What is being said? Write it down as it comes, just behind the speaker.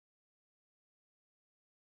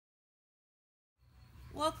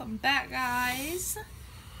Welcome back, guys.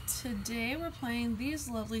 Today we're playing these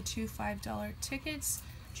lovely two $5 tickets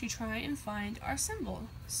to try and find our symbol.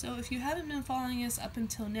 So if you haven't been following us up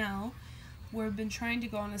until now, we've been trying to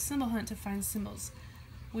go on a symbol hunt to find symbols.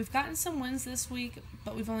 We've gotten some wins this week,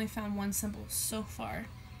 but we've only found one symbol so far.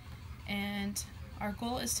 And our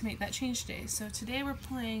goal is to make that change today. So today we're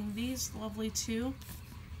playing these lovely two.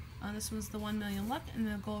 This one's the 1 million luck and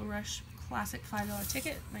the Gold Rush Classic $5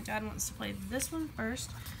 ticket. My dad wants to play this one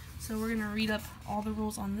first, so we're going to read up all the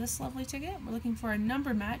rules on this lovely ticket. We're looking for a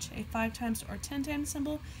number match, a 5 times or 10 times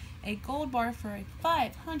symbol, a gold bar for a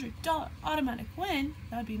 $500 automatic win,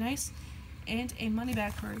 that would be nice, and a money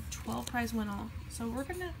bag for a 12 prize win all. So we're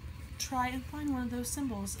going to try and find one of those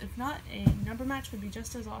symbols. If not, a number match would be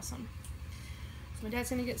just as awesome. So my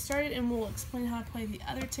dad's going to get started and we'll explain how to play the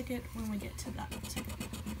other ticket when we get to that ticket.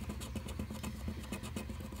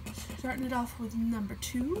 Starting it off with number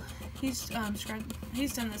 2. He's done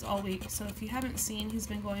this all week, so if you haven't seen, he's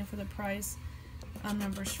been going for the prize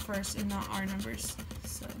numbers first and not our numbers.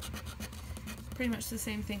 So pretty much the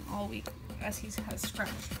same thing all week as he has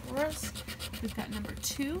scratched for us. We've got number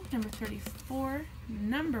 2, number 34,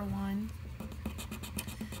 number 1.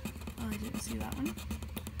 I didn't see that one.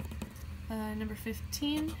 Number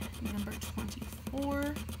 15, number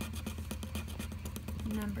 24,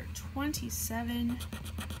 number 27.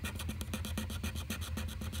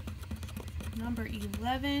 Number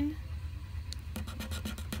 11,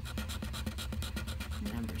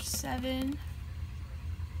 number 7,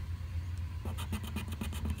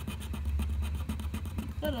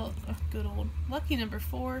 good old lucky number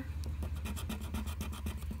 4,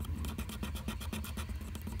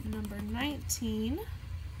 number 19,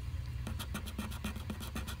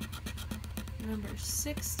 number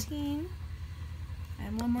 16,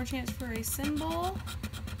 and one more chance for a symbol.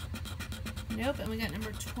 Nope, and we got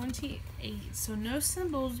number 28. So no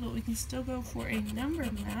symbols, but we can still go for a number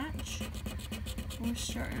match. We're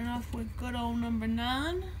starting off with good old number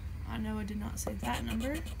 9. I know I did not say that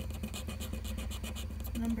number.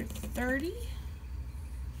 Number 30.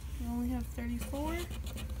 We only have 34.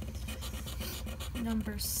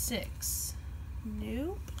 Number 6.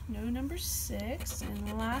 Nope, no number 6.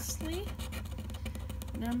 And lastly,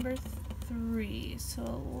 number 3. So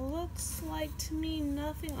it looks like to me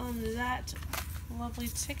nothing on that lovely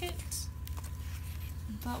ticket,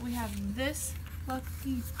 but we have this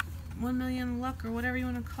lucky 1 million luck or whatever you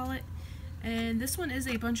want to call it, and this one is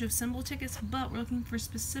a bunch of symbol tickets, but we're looking for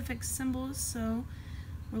specific symbols. So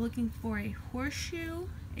we're looking for a horseshoe,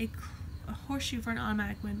 a horseshoe for an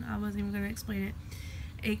automatic win. I wasn't even going to explain it.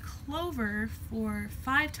 A clover for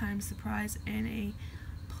 5 times the prize, and a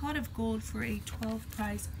pot of gold for a 12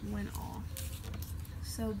 prize win all.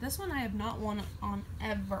 So this one I have not won on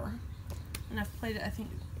ever, and I've played it, I think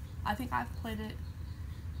I've played it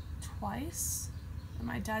twice, and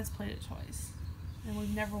my dad's played it twice, and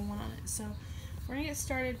we've never won on it. So we're gonna get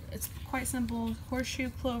started. It's quite simple: horseshoe,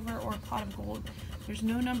 clover, or pot of gold. There's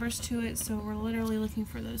no numbers to it, so we're literally looking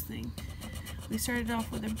for those things. We started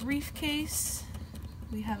off with a briefcase.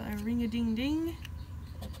 We have a ring-a-ding-ding.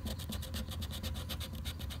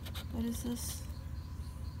 What is this?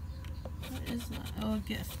 What is that? Oh, a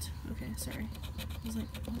gift. Okay, sorry. I was like,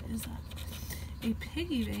 what is that? A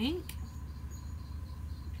piggy bank.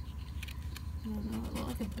 I don't know, it looked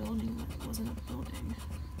like a building, but it wasn't a building.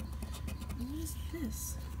 What is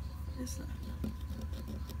this? What is that?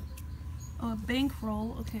 Oh, a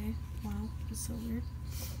bankroll. Okay. Wow, that's so weird.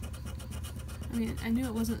 I mean, I knew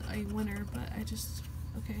it wasn't a winner, but I just...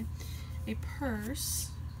 Okay. A purse.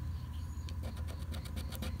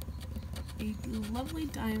 A lovely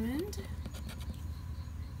diamond.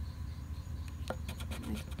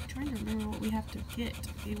 I'm trying to remember what we have to get.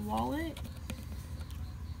 A wallet.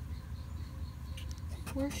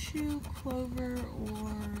 Horseshoe, clover,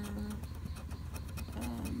 or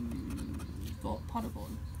pot of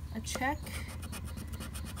gold. A check.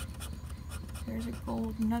 There's a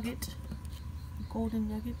gold nugget. Golden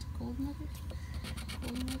nugget. Gold nugget.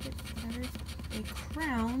 Gold nugget. There's a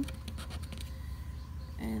crown.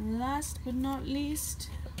 And last but not least,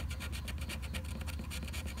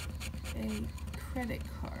 a credit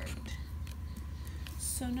card.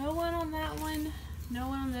 So no one on that one, no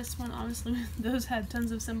one on this one. Honestly, those had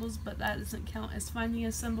tons of symbols, but that doesn't count as finding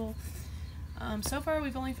a symbol. So far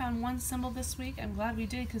we've only found one symbol this week. I'm glad we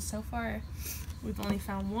did, because so far we've only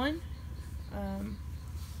found one.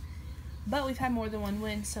 But we've had more than one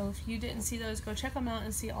win, so if you didn't see those, go check them out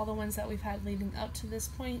and see all the ones that we've had leading up to this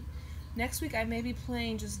point. Next week I may be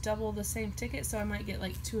playing just double the same ticket, so I might get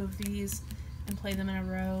like 2 of these and play them in a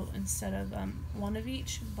row instead of one of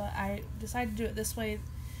each, but I decided to do it this way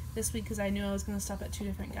this week because I knew I was going to stop at 2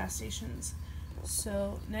 different gas stations.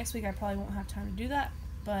 So next week I probably won't have time to do that,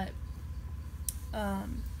 but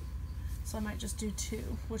so I might just do 2,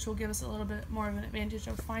 which will give us a little bit more of an advantage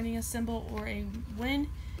of finding a symbol or a win.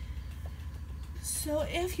 So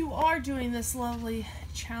if you are doing this lovely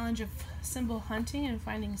challenge of symbol hunting and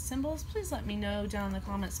finding symbols, please let me know down in the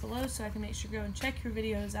comments below so I can make sure to go and check your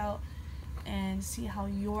videos out and see how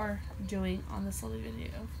you're doing on this lovely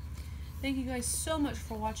video. Thank you guys so much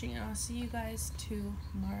for watching, and I'll see you guys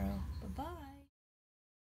tomorrow. Bye-bye.